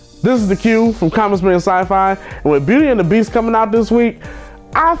This is the Q from Comics Being Sci-Fi, and with Beauty and the Beast coming out this week,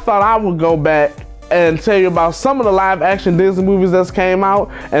 I thought I would go back and tell you about some of the live action Disney movies that's came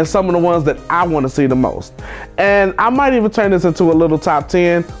out and some of the ones that I want to see the most. And I might even turn this into a little top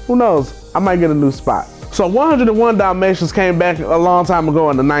 10. Who knows? I might get a new spot. So 101 Dalmatians came back a long time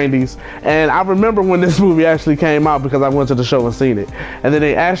ago in the 90s, and I remember when this movie actually came out because I went to the show and seen it. And then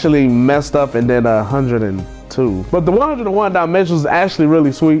they actually messed up and did 102. But the 101 Dalmatians was actually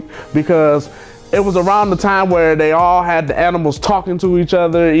really sweet because it was around the time where they all had the animals talking to each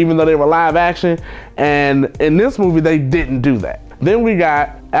other, even though they were live action. And in this movie, they didn't do that. Then we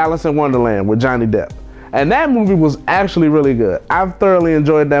got Alice in Wonderland with Johnny Depp. And that movie was actually really good. I've thoroughly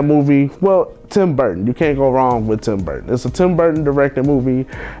enjoyed that movie. Well, Tim Burton, you can't go wrong with Tim Burton. It's a Tim Burton directed movie,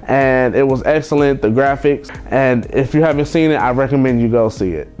 and it was excellent, the graphics. And if you haven't seen it, I recommend you go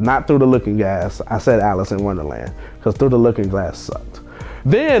see it. Not Through the Looking Glass. I said Alice in Wonderland, because Through the Looking Glass sucked.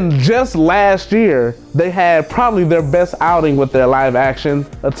 Then, just last year, they had probably their best outing with their live action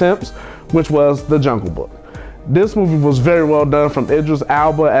attempts, which was The Jungle Book. This movie was very well done, from Idris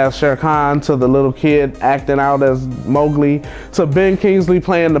Elba as Shere Khan to the little kid acting out as Mowgli to Ben Kingsley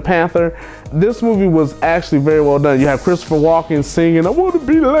playing the Panther. This movie was actually very well done. You have Christopher Walken singing, "I want to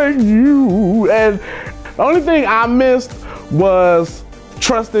be like you." And the only thing I missed was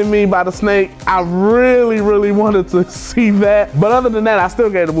Trust in Me by the Snake. I really, really wanted to see that. But other than that, I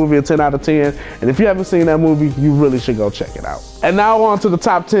still gave the movie a 10 out of 10. And if you haven't seen that movie, you really should go check it out. And now on to the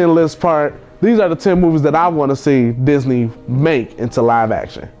top 10 list part. These are the 10 movies that I want to see Disney make into live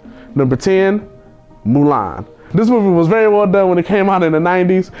action. Number 10, Mulan. This movie was very well done when it came out in the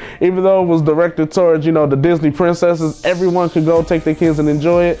 90s. Even though it was directed towards, the Disney princesses, everyone could go take their kids and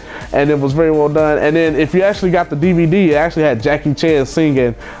enjoy it. And it was very well done. And then if you actually got the DVD, it actually had Jackie Chan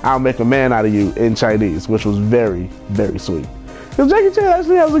singing "I'll Make a Man Out of You" in Chinese, which was very, very sweet. Because Jackie Chan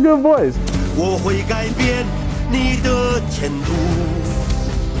actually has a good voice. 我会改变你的前途，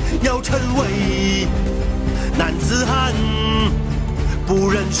要成为男子汉，不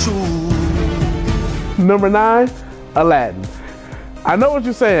认输。 Number 9, Aladdin. I know what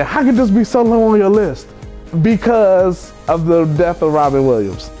you're saying. How could this be so low on your list? Because of the death of Robin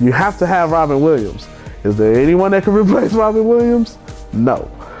Williams. You have to have Robin Williams. Is there anyone that can replace Robin Williams? No.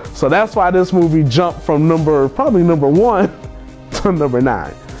 So that's why this movie jumped from probably number 1 to number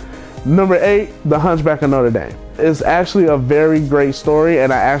 9. Number 8, The Hunchback of Notre Dame. It's actually a very great story,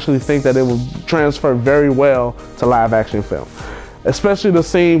 and I actually think that it will transfer very well to live action film. Especially the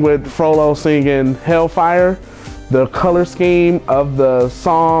scene with Frollo singing Hellfire. The color scheme of the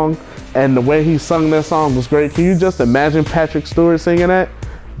song and the way he sung that song was great. Can you just imagine Patrick Stewart singing that?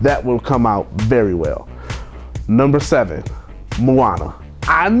 That will come out very well. Number 7, Moana.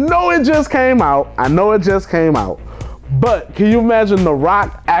 I know it just came out. But can you imagine The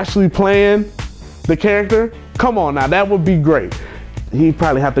Rock actually playing the character? Come on now, that would be great. He'd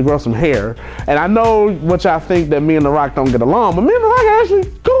probably have to grow some hair. And I know what y'all think, that me and The Rock don't get along, but me and The Rock are actually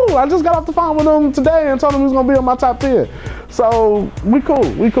cool. I just got off the phone with him today and told him he was gonna be on my top 10. So we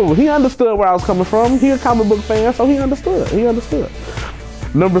cool. He understood where I was coming from. He a comic book fan, so he understood.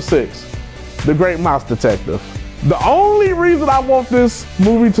 Number 6, The Great Mouse Detective. The only reason I want this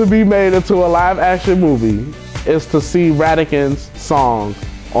movie to be made into a live action movie is to see Ratigan's song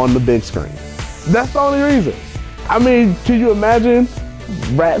on the big screen. That's the only reason. I mean, can you imagine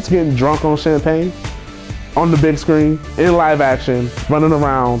rats getting drunk on champagne on the big screen in live action, running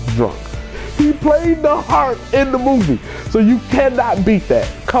around drunk? He played the harp in the movie, so you cannot beat that.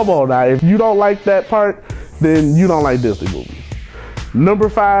 Come on now, if you don't like that part, then you don't like Disney movies. Number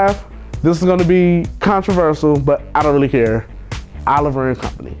 5, this is gonna be controversial, but I don't really care. Oliver and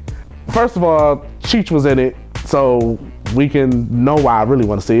Company. First of all, Cheech was in it, so we can know why I really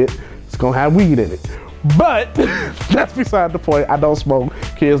wanna see it. It's gonna have weed in it. But that's beside the point. I don't smoke.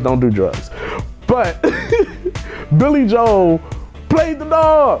 Kids don't do drugs. But Billy Joel played the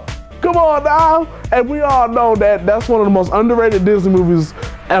dog. Come on now. And we all know that that's one of the most underrated Disney movies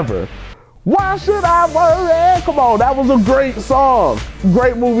ever. Why should I worry? Come on, that was a great song.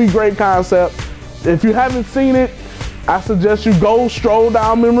 Great movie, great concept. If you haven't seen it, I suggest you go stroll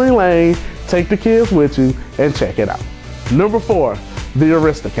down memory lane, take the kids with you, and check it out. Number 4, The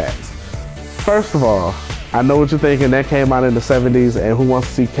Aristocats. First of all, I know what you're thinking. That came out in the 70s, and who wants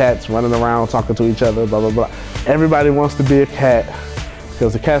to see cats running around talking to each other, blah, blah, blah. Everybody wants to be a cat,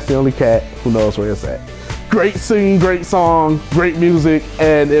 because the cat's the only cat who knows where it's at. Great scene, great song, great music,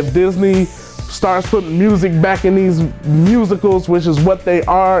 and if Disney starts putting music back in these musicals, which is what they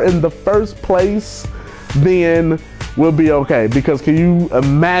are in the first place, then we'll be okay. Because can you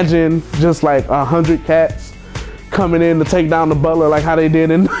imagine just like 100 cats coming in to take down the butler like how they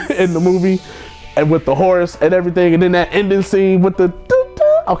did in the movie, and with the horse and everything, and then that ending scene with the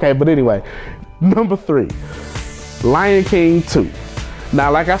okay. But anyway, number 3, Lion King 2.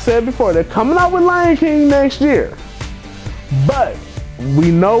 Now, like I said before, they're coming out with Lion King next year, but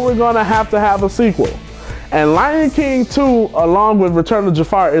we know we're gonna have to have a sequel. And Lion King 2, along with Return of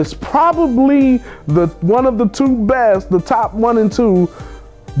Jafar, is probably one of the 2 best, the top 1 and 2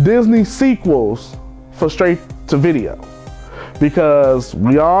 Disney sequels for straight to video. Because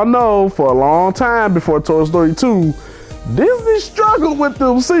we all know for a long time before Toy Story 2, Disney struggled with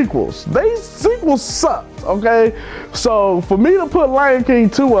them sequels. Sequels sucked, okay? So for me to put Lion King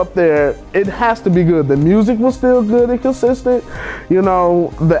 2 up there, it has to be good. The music was still good and consistent. You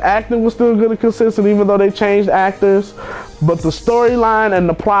know, the acting was still good and consistent, even though they changed actors. But the storyline and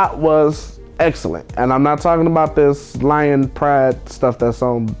the plot was excellent. And I'm not talking about this Lion Pride stuff that's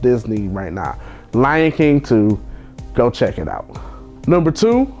on Disney right now. Lion King 2, go check it out. Number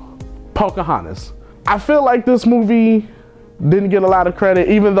 2, Pocahontas. I feel like this movie didn't get a lot of credit,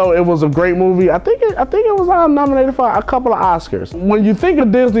 even though it was a great movie. I think it was nominated for a couple of Oscars. When you think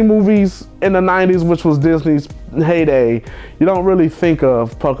of Disney movies in the 90s, which was Disney's heyday, you don't really think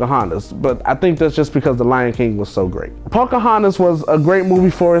of Pocahontas. But I think that's just because The Lion King was so great. Pocahontas was a great movie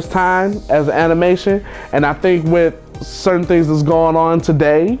for its time as an animation, and I think with certain things that's going on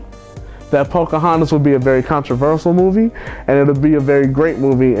today, that Pocahontas would be a very controversial movie, and it'll be a very great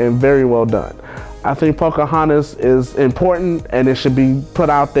movie and very well done. I think Pocahontas is important and it should be put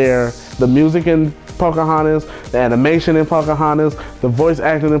out there. The music in Pocahontas, the animation in Pocahontas, the voice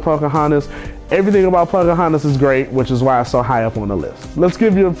acting in Pocahontas, everything about Pocahontas is great, which is why it's so high up on the list. Let's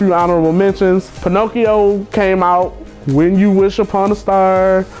give you a few honorable mentions. Pinocchio came out, When You Wish Upon a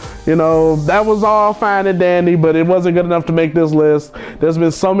Star. You know, that was all fine and dandy, but it wasn't good enough to make this list. There's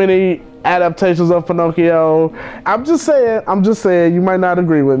been so many adaptations of Pinocchio. I'm just saying, you might not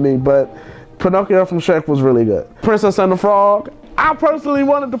agree with me, but Pinocchio from Shrek was really good. Princess and the Frog. I personally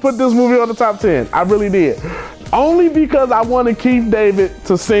wanted to put this movie on the top 10. I really did. Only because I wanted Keith David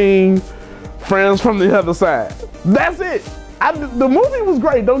to sing Friends from the Other Side. That's it. The movie was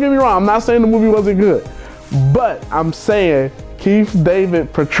great, don't get me wrong. I'm not saying the movie wasn't good. But I'm saying Keith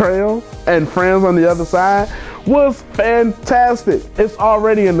David portrayal and Friends on the Other Side was fantastic. It's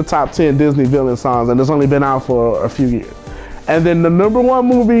already in the top 10 Disney villain songs, and it's only been out for a few years. And then the number 1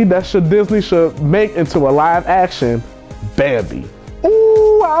 movie that Disney should make into a live action, Bambi.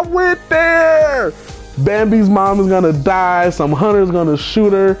 Ooh, I went there. Bambi's mom is gonna die. Some hunter's gonna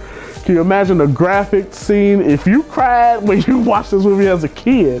shoot her. Can you imagine the graphic scene? If you cried when you watched this movie as a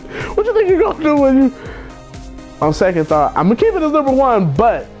kid, what you think you're gonna do when you... On second thought, I'm gonna keep it as number 1,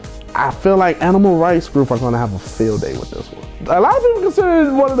 but I feel like Animal Rights Group are gonna have a field day with this one. A lot of people consider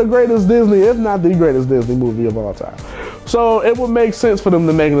it one of the greatest Disney, if not the greatest Disney movie of all time. So it would make sense for them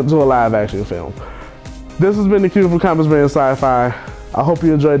to make it into a live action film. This has been theCUBE from Comics Being Sci-Fi. I hope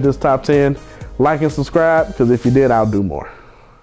you enjoyed this top 10. Like and subscribe, because if you did, I'll do more.